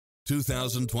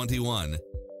2021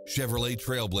 Chevrolet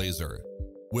TrailBlazer.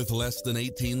 With less than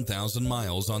 18,000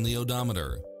 miles on the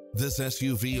odometer, this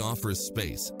SUV offers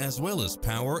space as well as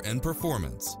power and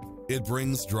performance. It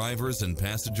brings drivers and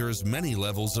passengers many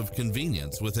levels of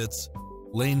convenience with its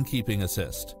lane keeping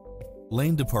assist,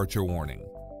 lane departure warning,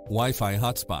 Wi-Fi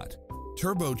hotspot,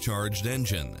 turbocharged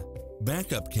engine,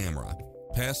 backup camera,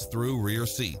 pass-through rear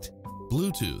seat,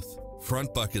 Bluetooth,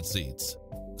 front bucket seats,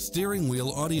 steering wheel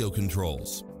audio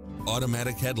controls,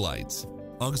 automatic headlights,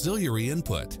 auxiliary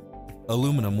input,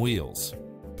 aluminum wheels,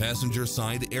 passenger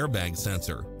side airbag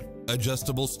sensor,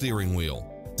 adjustable steering wheel,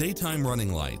 daytime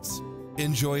running lights.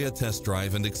 Enjoy a test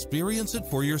drive and experience it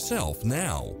for yourself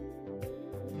now.